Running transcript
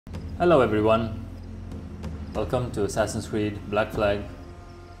Hello everyone, welcome to Assassin's Creed Black Flag.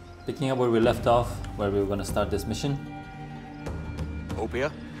 Picking up where we left off, where we were going to start this mission.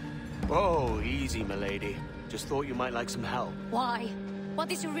 Opia? Oh, easy, milady. Just thought you might like some help. Why?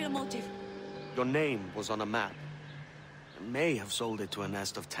 What is your real motive? Your name was on a map. I may have sold it to a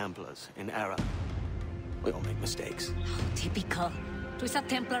nest of Templars in error. We all make mistakes. Oh, typical. Twist a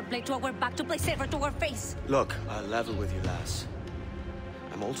Templar blade to our back to play safer to our face. Look, I'll level with you, lass.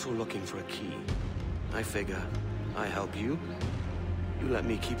 I'm also looking for a key. I figure I help you. You let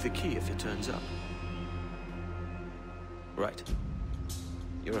me keep the key if it turns up. Right.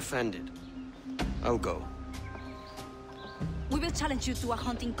 You're offended. I'll go. We will challenge you to a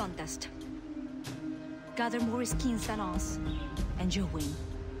hunting contest. Gather more skins than us, and you win.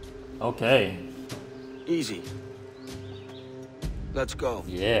 Okay. Easy. Let's go.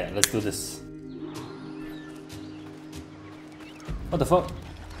 Yeah, let's do this. What the fuck?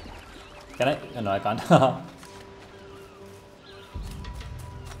 Can I? Oh, no, I can't.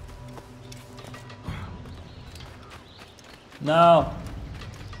 No!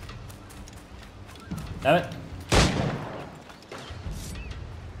 Damn it!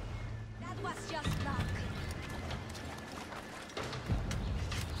 That was just luck.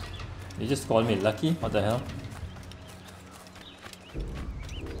 You just called me lucky? What the hell?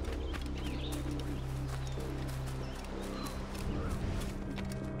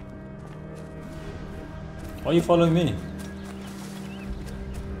 Why are you following me?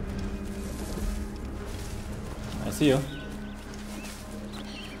 I see you.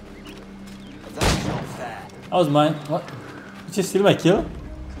 That's not fair. That was mine. What? Did you steal my kill?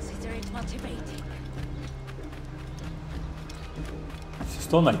 Consider it motivating. She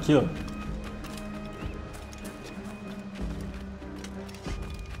stole my kill.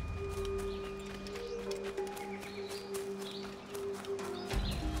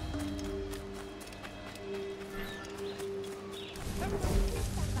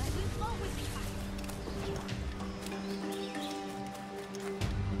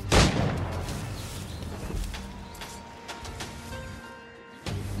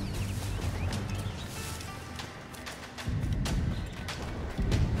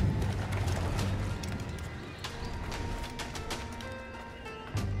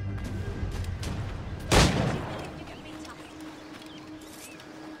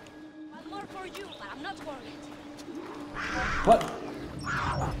 What?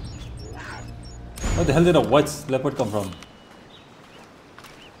 Where the hell did a white leopard come from?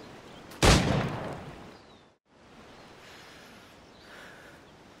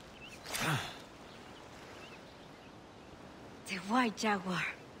 The White Jaguar.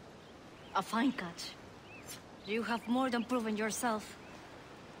 A fine catch. You have more than proven yourself.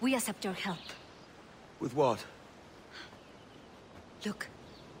 We accept your help. With what? Look,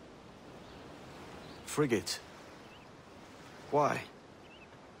 Frigate. Why?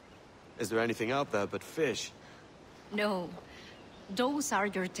 Is there anything out there but fish? no. Those are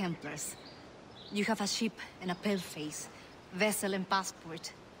your Templars. You have a ship and a paleface, vessel and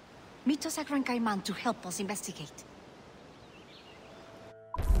passport. Meet us at Gran Cayman to help us investigate.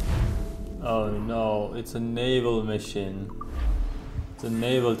 Oh no, it's a naval mission. It's a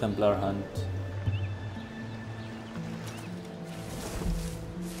naval Templar hunt.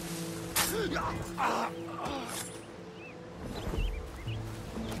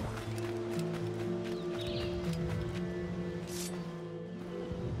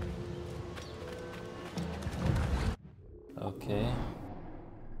 Okay.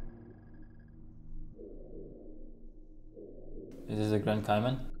 Is this a Grand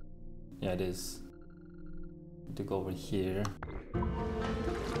Cayman? Yeah, it is. Need to go over here.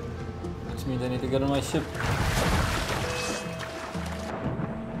 Which means I need to get on my ship.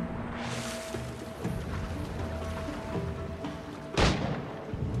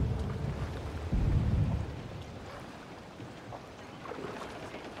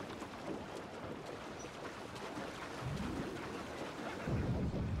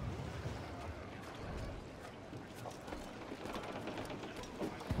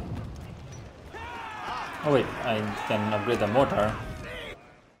 Oh wait, I can upgrade the motor.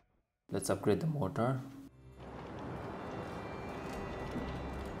 Let's upgrade the motor.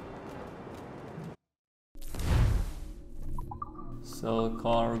 Sell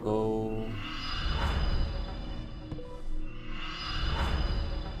cargo.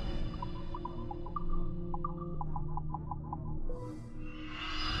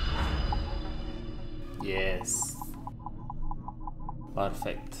 Yes.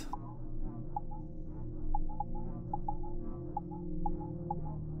 Perfect.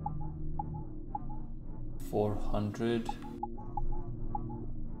 $400.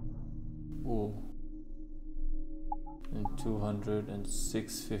 Ooh. And 200 and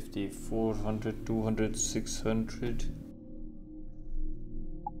 650, 400, 200, 600.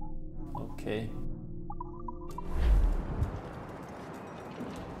 Okay.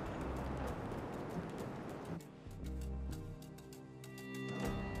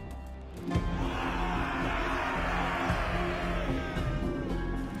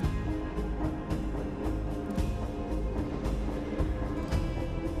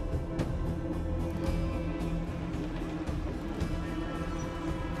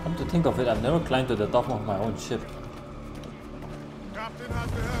 Come to think of it, I've never climbed to the top of my own ship. Captain at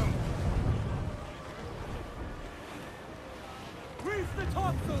the helm. Reef the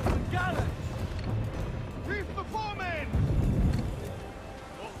topsails and gallants! Reef the foremen!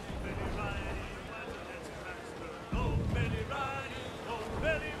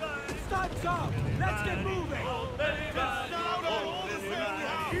 Time's up! Let's get moving!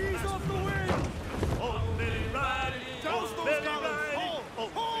 Ease off the wind! Toast those gallants! Haul!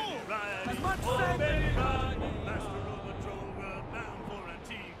 Haul! As much sail!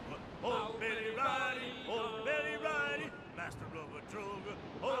 Master of a droga,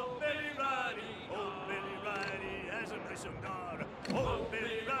 oh Billy Riley, oh Billy Riley has a nice young daughter. Oh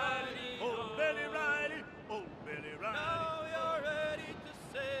Billy Riley, oh Billy Riley, oh Billy Riley. Now you're ready to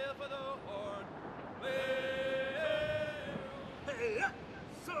sail for the Horn. Hey,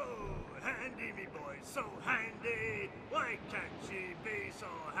 so handy, me boy, so handy. Why can't she be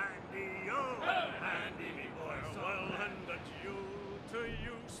so handy? Oh, handy, me boy. Farewell and adieu to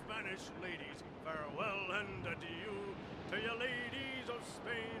you, Spanish ladies. Farewell and adieu to you, ladies of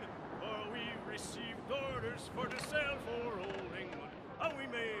Spain. For we received orders for to sail for old England, and we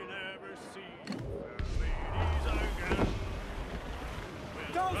may never see fair ladies again.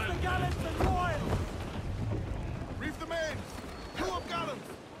 Toast the gallants and royals! Reef the men! Pull up gallants!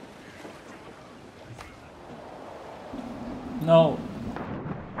 No!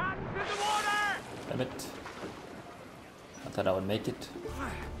 Hands in the water! Damn it. I thought I would make it,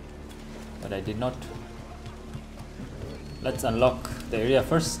 but I did not. Let's unlock the area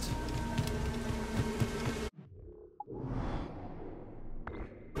first.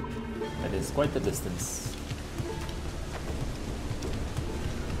 That is quite the distance.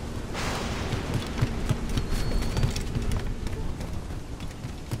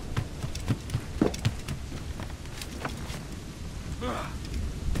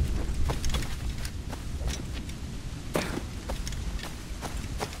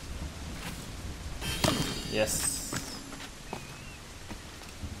 Yes.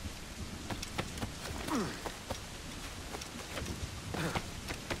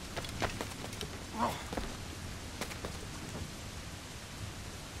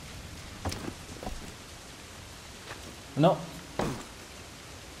 No.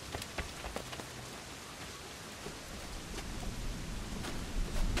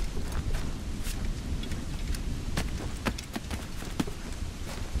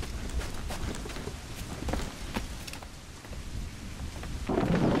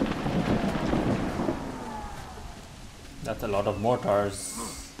 That's a lot of mortars.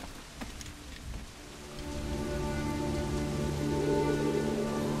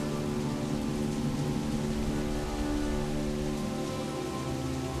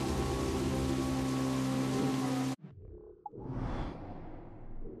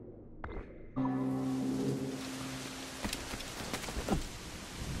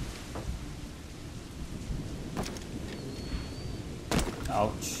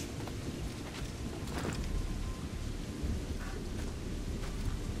 Ouch.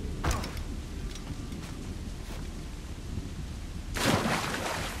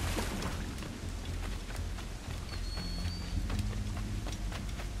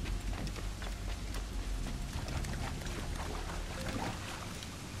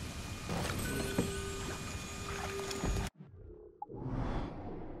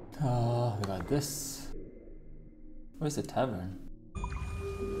 We got this. Where's the tavern?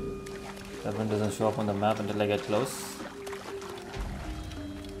 Tavern doesn't show up on the map until I get close.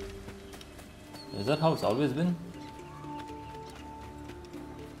 Is that how it's always been?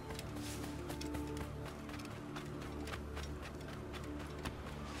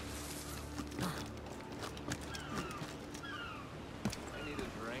 I need a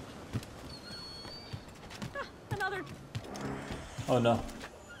drink. Another. Oh no.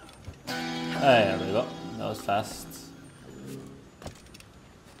 There we go. That was fast.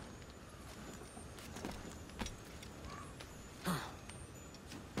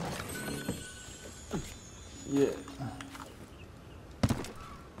 Yeah.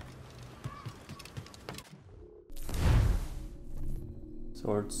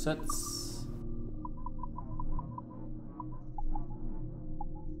 Sword sets.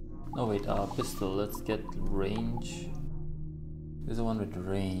 Oh wait, pistol. Let's get range. This is the one with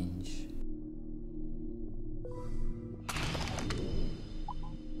range.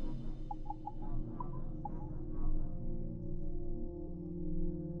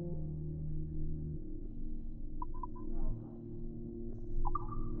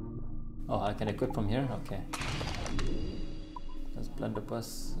 Oh, I can equip from here? Okay. Let's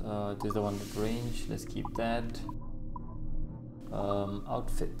blunderbuss. This is the one with range. Let's keep that.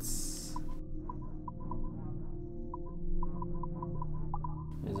 Outfits.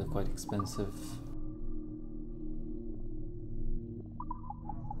 These are quite expensive.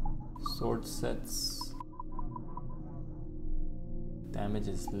 Sword sets. Damage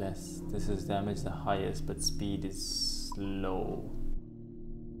is less. This is damage the highest, but speed is low.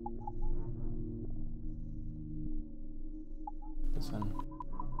 This one.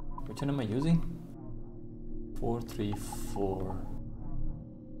 Which one am I using? 434.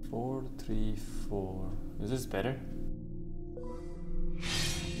 434. Is this better?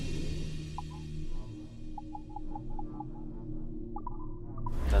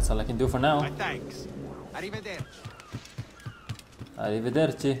 That's all I can do for now. Thanks. Arrivederci.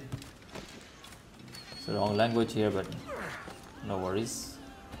 Arrivederci. It's the wrong language here, but no worries.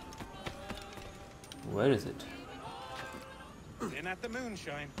 Where is it? In at the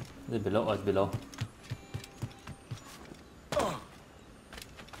moonshine. Is it below? Oh, it's below.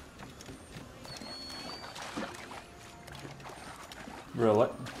 Bro,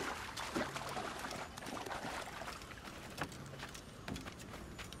 what?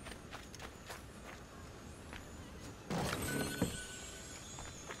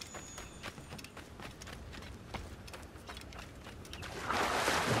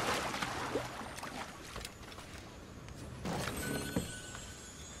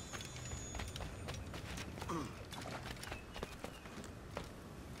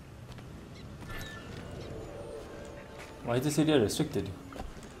 Why is this area restricted?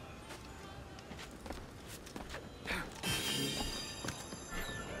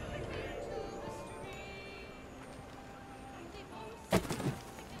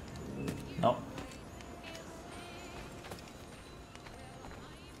 No.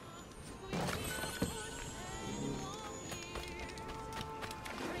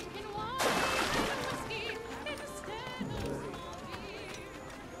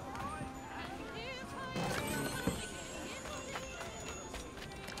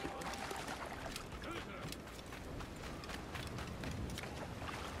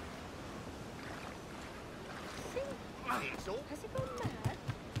 Has he gone mad?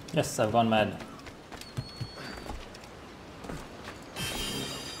 Yes, I've gone mad.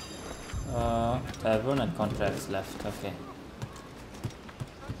 Tavern and contracts left. Okay.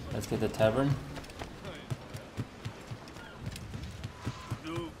 Let's get the tavern.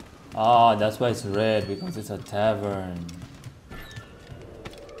 Ah, that's why it's red, because it's a tavern.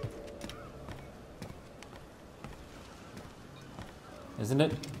 Isn't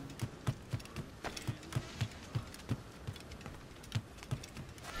it?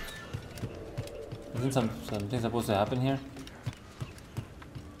 Isn't something supposed to happen here?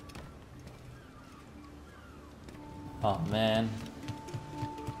 Oh man.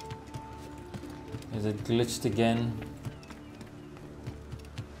 Is it glitched again?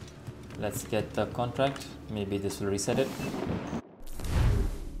 Let's get the contract. Maybe this will reset it.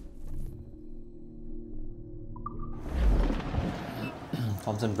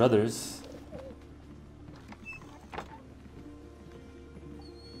 Thompson Brothers.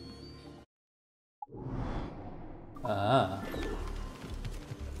 Ah.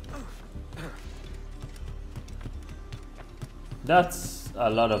 That's a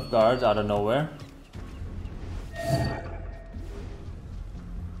lot of guards out of nowhere.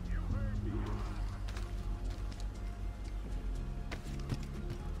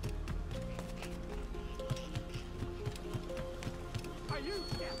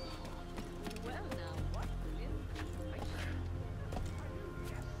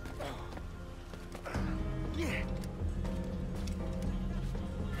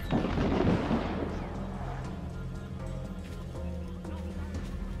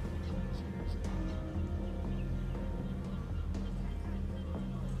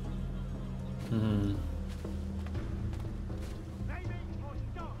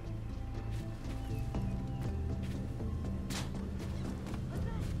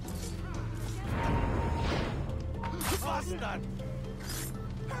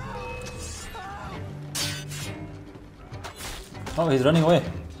 Oh, he's running away.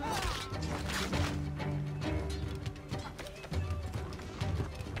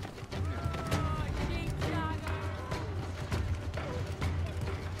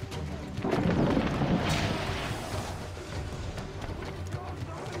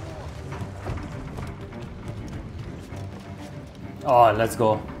 Oh, let's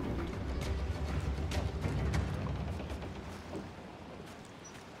go.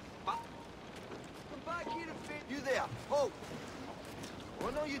 Come back here and face you there. Hold. Oh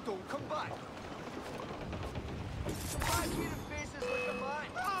no, you don't. Come back. Come back here and face us like a man.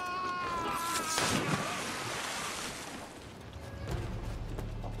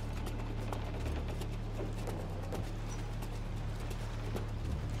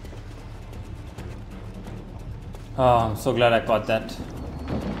 Oh, I'm so glad I caught that.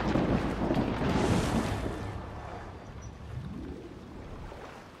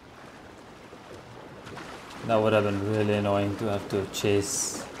 That would have been really annoying to have to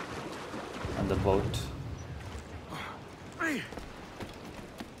chase on the boat.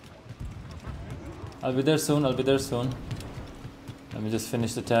 I'll be there soon, I'll be there soon. Let me just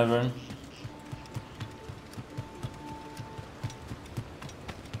finish the tavern.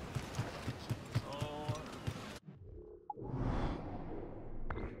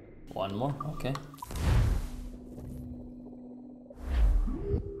 One more, okay.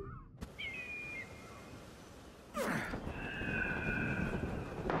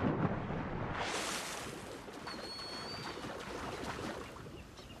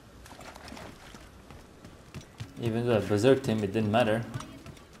 Even though I berserked him, it didn't matter.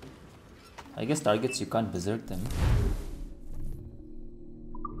 I guess targets you can't berserk them.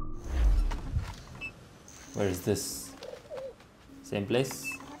 Where is this? Same place?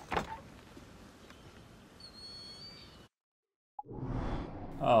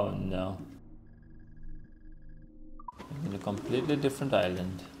 Oh no. I'm in a completely different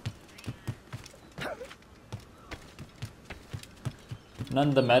island.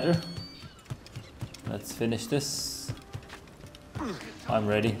 None the matter. Let's finish this. I'm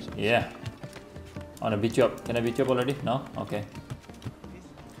ready. Yeah. I wanna beat you up. Can I beat you up already? No? Okay.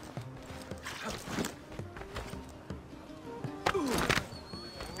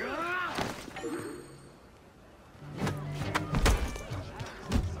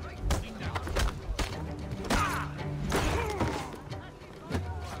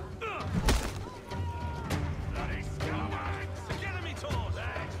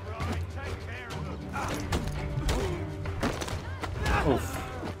 Oof.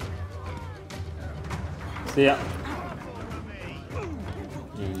 See ya.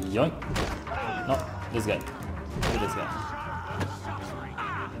 Yoink. No, this guy. Look at this guy.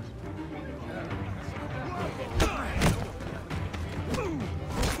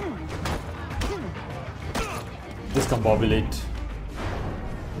 Discombobulate.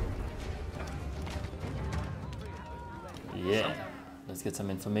 Yeah. Let's get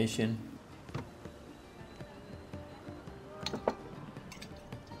some information.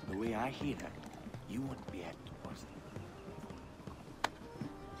 The way I hear it, you wouldn't be at the worst.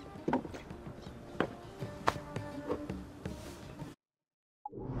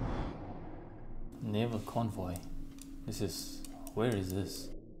 Naval convoy. This is... where is this?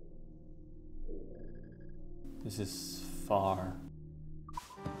 This is far.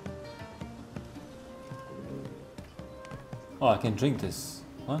 Oh, I can drink this.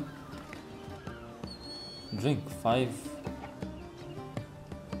 What? Drink 5.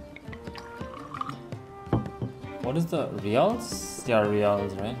 What is the reals? Yeah,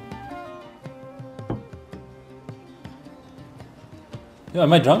 reals, right? Yeah,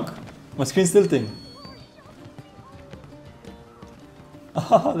 am I drunk? My screen's tilting.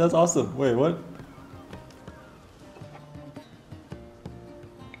 Ah, that's awesome. Wait, what?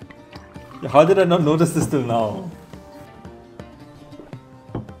 Yeah, how did I not notice this till now?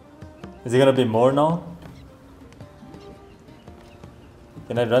 Is it gonna be more now?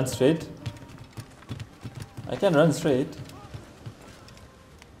 Can I run straight? I can run straight.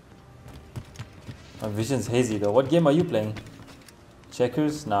 My vision's hazy though. What game are you playing?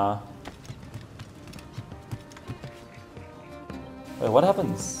 Checkers? Nah. Wait, what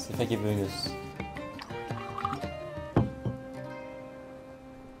happens if I keep doing this?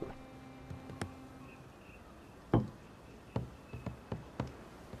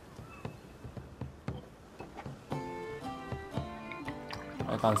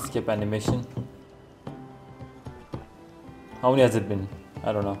 I can't skip animation. How many has it been?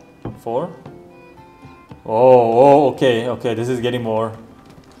 I don't know. 4? Oh, okay, okay, this is getting more.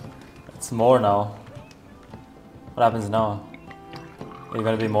 It's more now. What happens now? Are you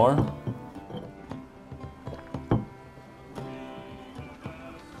gonna be more?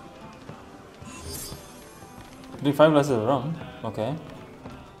 Doing 5 glasses of rum? Okay.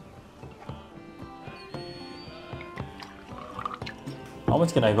 How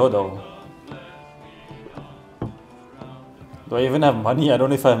much can I go though? Do I even have money? I don't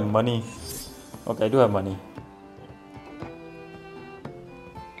know if I have money. Okay, I do have money.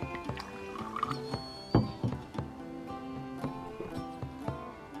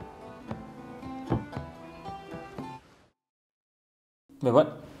 Wait,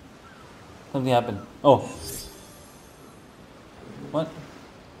 what? Something happened. Oh. What?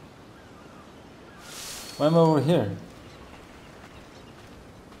 Why am I over here?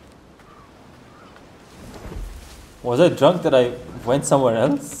 Was I drunk that I went somewhere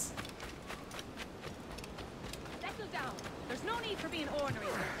else? Settle down. There's no need for being ornery.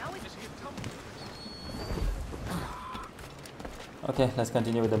 Now it's Okay, let's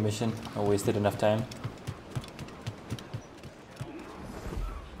continue with the mission. I wasted enough time.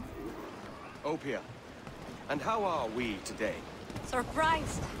 Opia, and how are we today?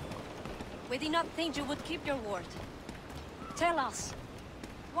 Surprised. We did not think you would keep your word. Tell us,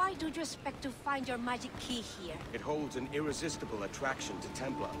 why do you expect to find your magic key here? It holds an irresistible attraction to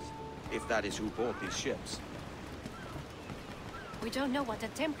Templars, if that is who bought these ships. We don't know what the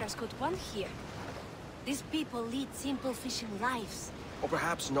Templars could want here. These people lead simple fishing lives. Or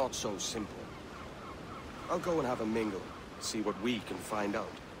perhaps not so simple. I'll go and have a mingle, see what we can find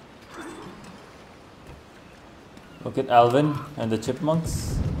out. Look at Alvin and the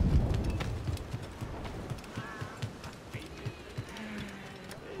chipmunks.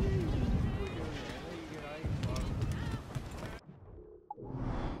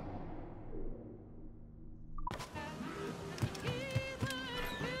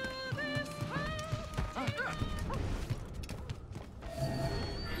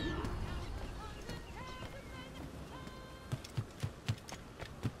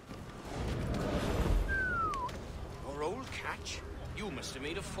 You must have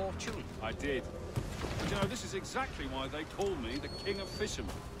made a fortune. I did. But you know, this is exactly why they call me the King of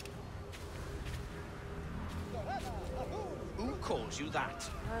Fishermen. Who calls you that?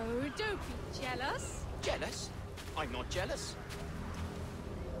 Oh, don't be jealous. Jealous? I'm not jealous.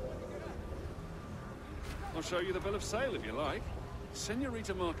 I'll show you the bill of sale if you like.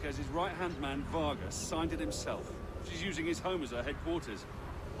 Senorita Marquez's right-hand man, Vargas, signed it himself. She's using his home as her headquarters.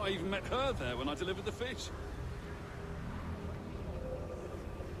 I even met her there when I delivered the fish.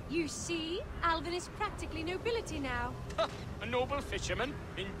 You see, Alvin is practically nobility now. A noble fisherman,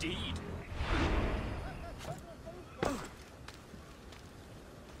 indeed.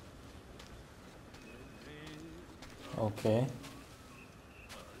 Okay.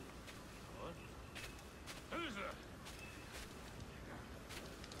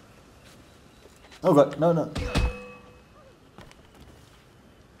 Oh god, no, no.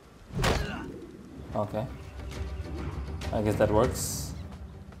 Okay. I guess that works.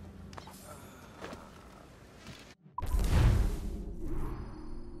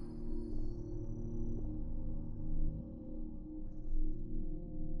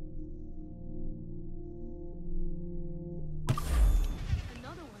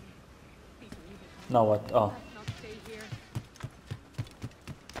 Another one. Please leave it. Now what? Oh. Let's not stay here.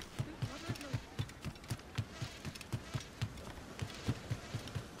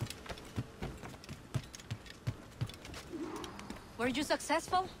 Were you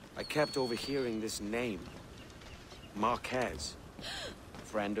successful? I kept overhearing this name. Marquez.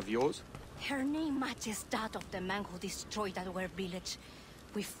 Friend of yours? Her name matches that of the man who destroyed our village.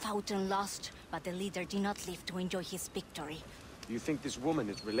 We fought and lost, but the leader did not live to enjoy his victory. Do you think this woman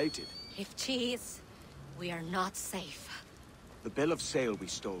is related? If she is, we are not safe. The bill of sale we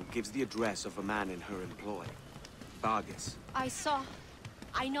stole gives the address of a man in her employ. Vargas. I saw.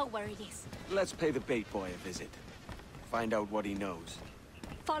 I know where it is. Let's pay the bait boy a visit. Find out what he knows.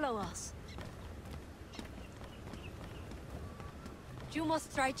 Follow us. You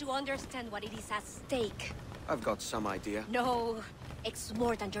must try to understand what it is at stake. I've got some idea. No, it's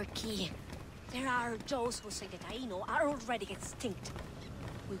more than your key. There are those who say the Taino are already extinct.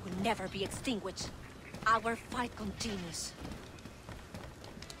 We will never be extinguished. Our fight continues.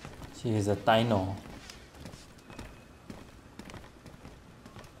 She is a Taino.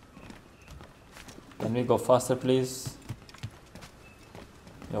 Can we go faster, please?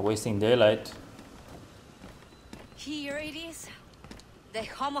 You're wasting daylight. Here it is. The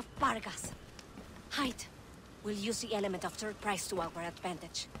home of Vargas. Hide. We'll use the element of surprise to our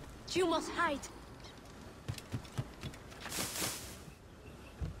advantage. You must hide.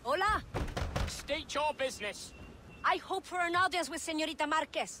 Hola! State your business. I hope for an audience with Senorita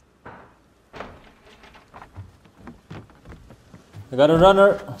Marquez. I got a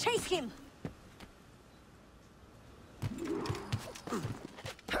runner. Chase him!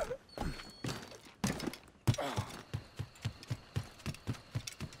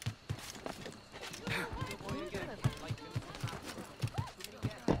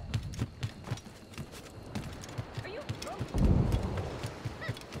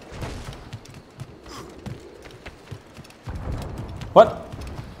 What?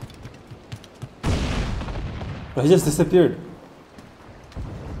 He just disappeared.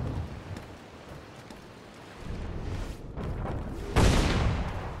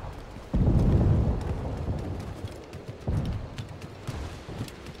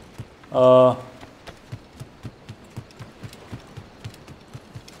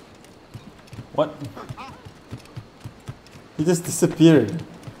 What? He just disappeared.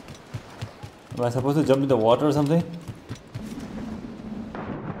 Am I supposed to jump in the water or something?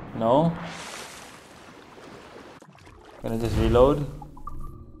 No? Can I just reload?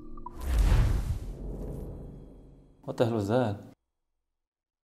 What the hell was that?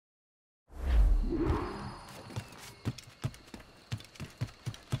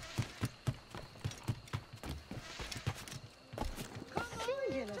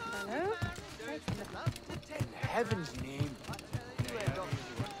 Heaven's name.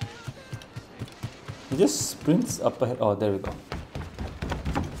 He just sprints up ahead. Oh, there we go.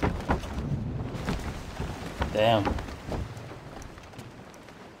 Damn.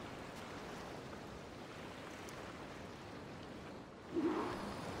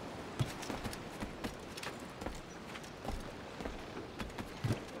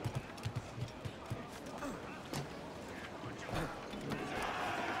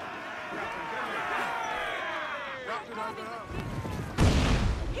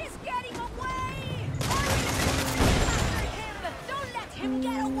 He's getting away! After him! Don't let him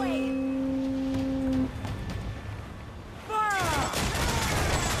get away!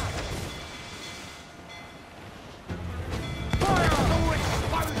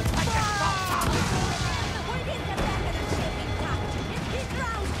 We need to abandon the ship intact. If he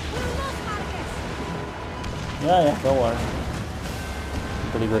drowns, we'll lose Marcus! Yeah, don't worry. I'm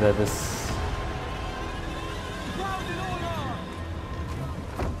pretty good at this.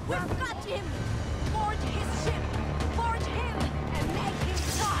 We've got him! Board his ship! Board him! And make him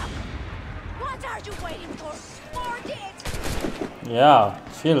talk! What are you waiting for? Board it! Yeah,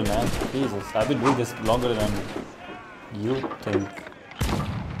 chill, man. Jesus, I've been doing this longer than you think.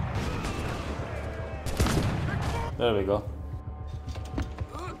 There we go.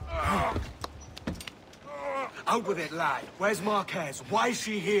 Out with it, lad. Where's Marquez? Why is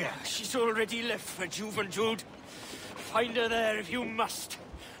she here? She's already left for Juventude. Find her there if you must.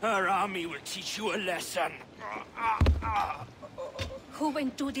 Her army will teach you a lesson.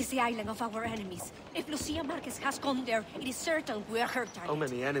 Juventude is the island of our enemies. If Lucia Marquez has gone there, it is certain we are her target. How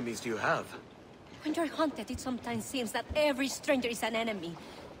many enemies do you have? When you're hunted, it sometimes seems that every stranger is an enemy.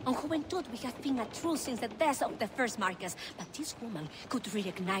 On Juventude, we have been at truce since the death of the first Marquez, but this woman could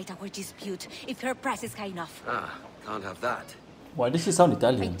reignite our dispute if her price is high enough. Ah, can't have that. Why does she sound I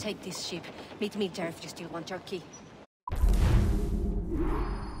Italian? take this ship. Meet me there if you still want your key.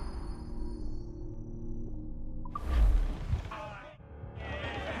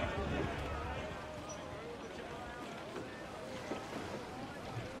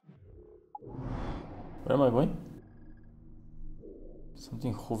 Where am I going?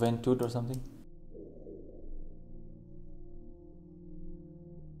 Something Juventud or something?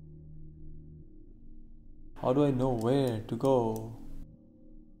 How do I know where to go?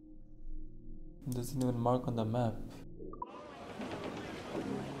 It doesn't even mark on the map.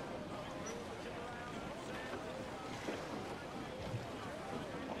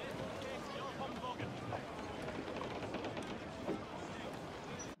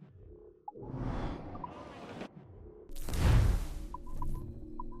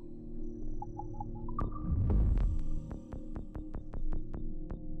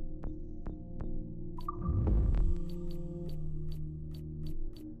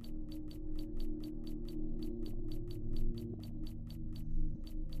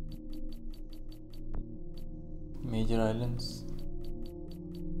 Major islands,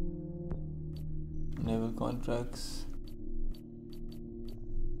 naval contracts.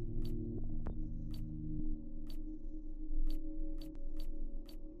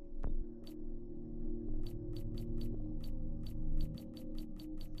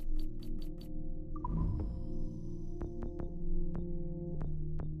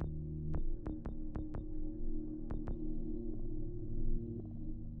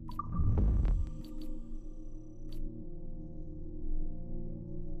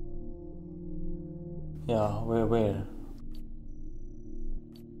 Yeah, where?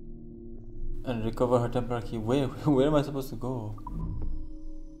 And recover her Templar key. Where am I supposed to go?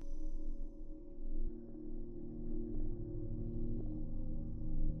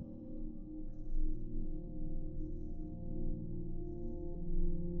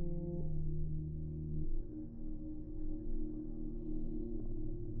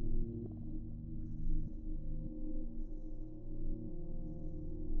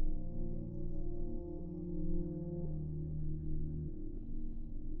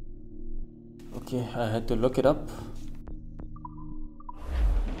 Okay, I had to look it up.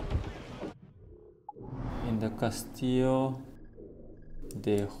 In the Castillo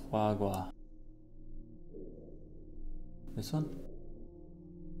de Huagua. This one?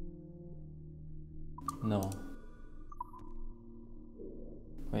 No.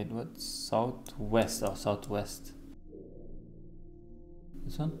 Wait, what? Southwest. Oh, southwest.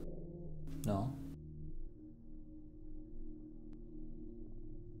 This one? No.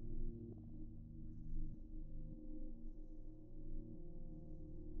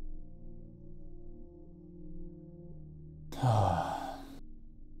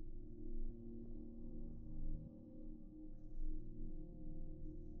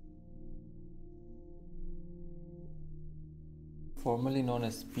 Formerly known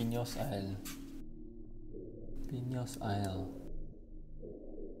as Pinos Isle. Pinos Isle.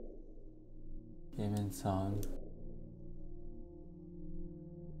 Cayman Sound.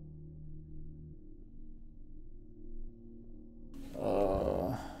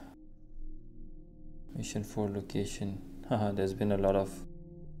 Mission 4 location. Haha, there's been a lot of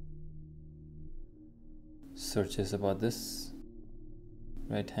searches about this.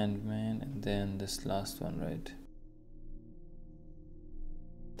 Right hand man, and then this last one, right?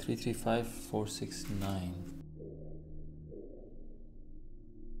 335469.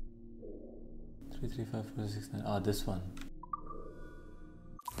 335469. Ah, this one.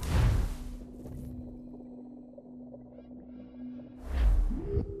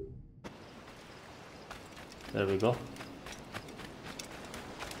 There we go.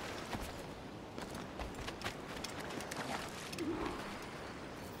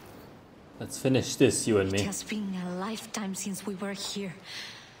 Let's finish this, you and me. It has been a lifetime since we were here.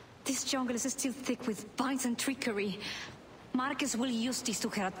 This jungle is still thick with vines and trickery. Marcus will use this to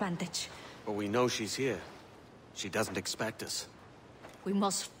her advantage. But we know she's here. She doesn't expect us. We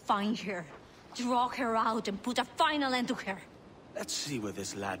must find her, draw her out, and put a final end to her. Let's see where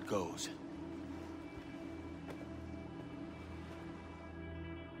this lad goes.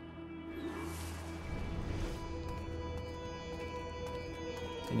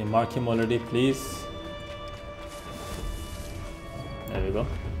 Can you mark him already, please? There we go.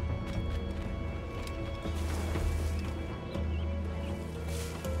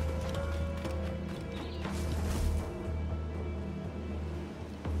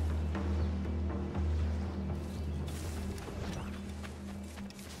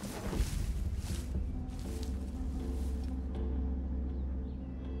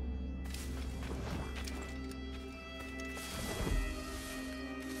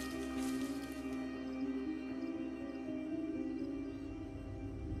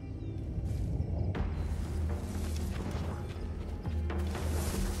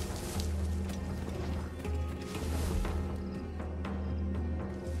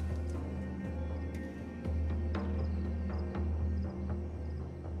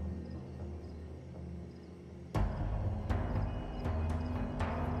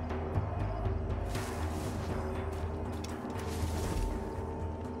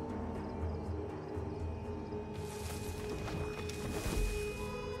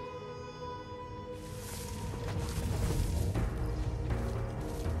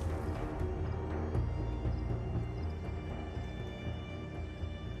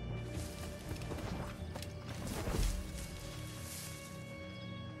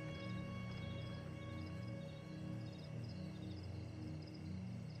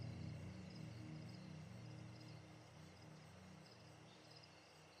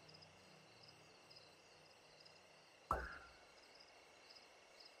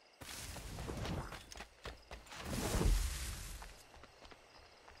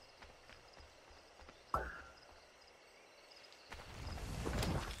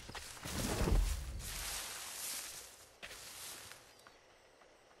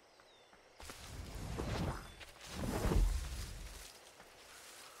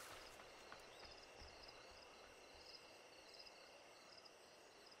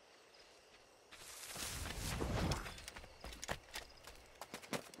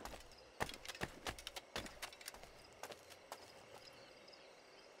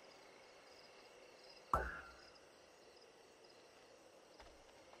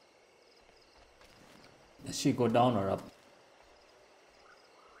 Does she go down or up?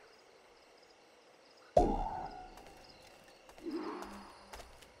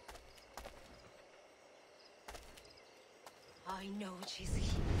 I know she's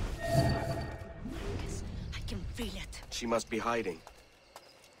here. Yes, I can feel it. She must be hiding.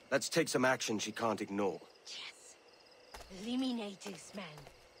 Let's take some action she can't ignore. Yes. Eliminate this man.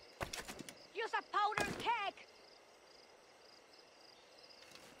 Use a powder keg!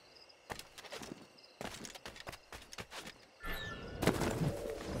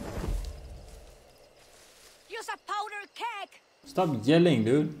 Use a powder keg! Stop yelling,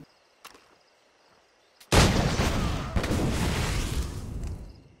 dude.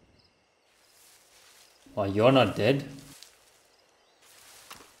 Oh, you're not dead?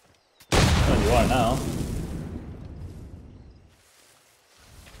 Well, you are now.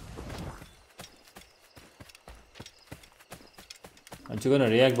 Aren't you gonna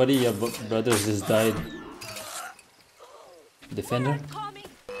react, buddy? Your brothers just died. Defender?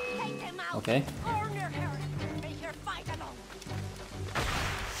 Okay.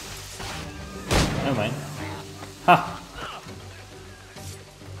 Never mind. Ha!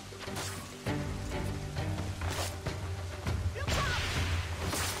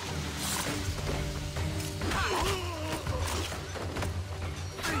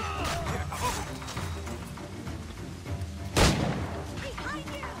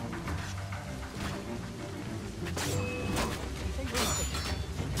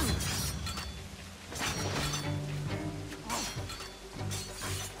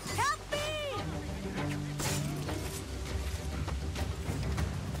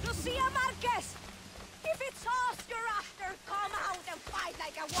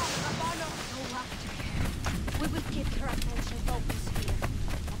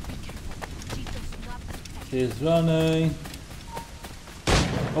 She's running.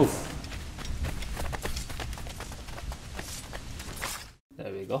 Oof.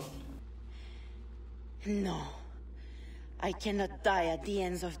 There we go. No. I cannot die at the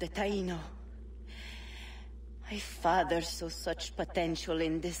ends of the Taino. My father saw such potential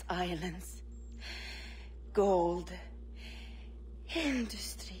in these islands. Gold,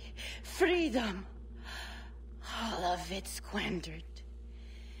 industry, freedom. All of it squandered.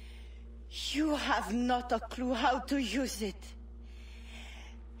 You have not a clue how to use it.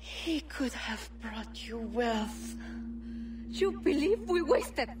 He could have brought you wealth. You believe we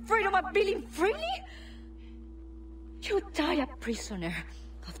wasted freedom of being free? You die a prisoner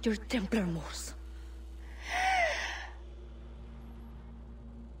of your Templar Moors.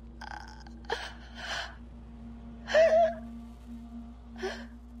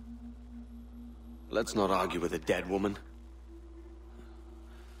 Let's not argue with a dead woman.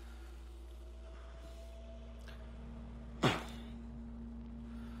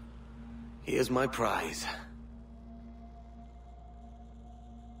 Here's my prize.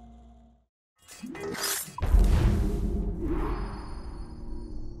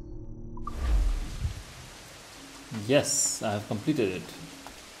 Yes, I have completed it.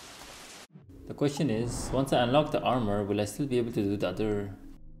 The question is, once I unlock the armor, will I still be able to do the other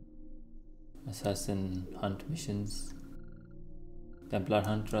assassin hunt missions? Templar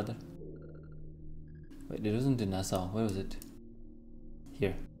hunt, rather. Wait, it wasn't in Nassau. Where was it?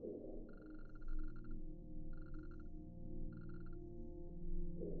 Here.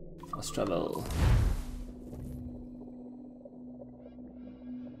 Fast travel.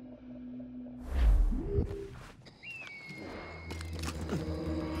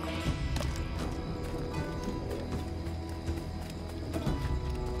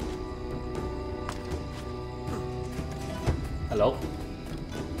 Hello?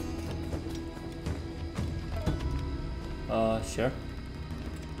 Sure.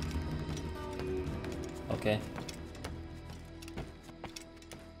 Okay.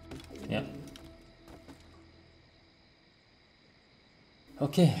 Yeah.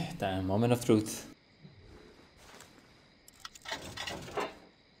 Okay, time, moment of truth.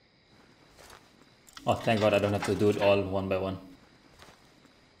 Oh, thank God I don't have to do it all one by one.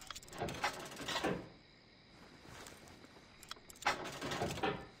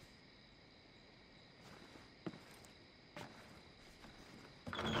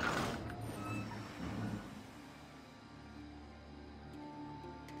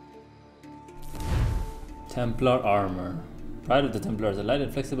 Templar armor. Pride of the Templars, a light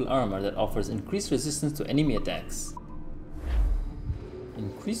and flexible armor that offers increased resistance to enemy attacks.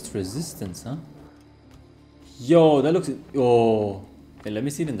 Increased resistance, huh? Yo, that looks... Oh. Okay, let me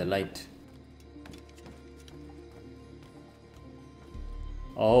see it in the light.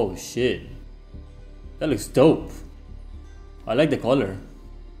 Oh, shit. That looks dope. I like the color.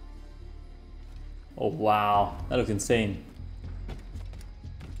 Oh, wow. That looks insane.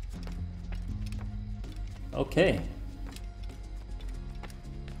 Okay.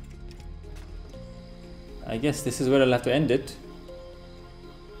 I guess this is where I'll have to end it.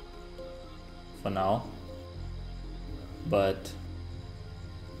 For now. But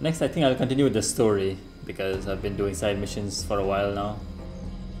next I think I'll continue with the story, because I've been doing side missions for a while now.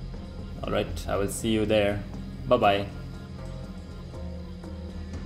 Alright, I will see you there. Bye bye.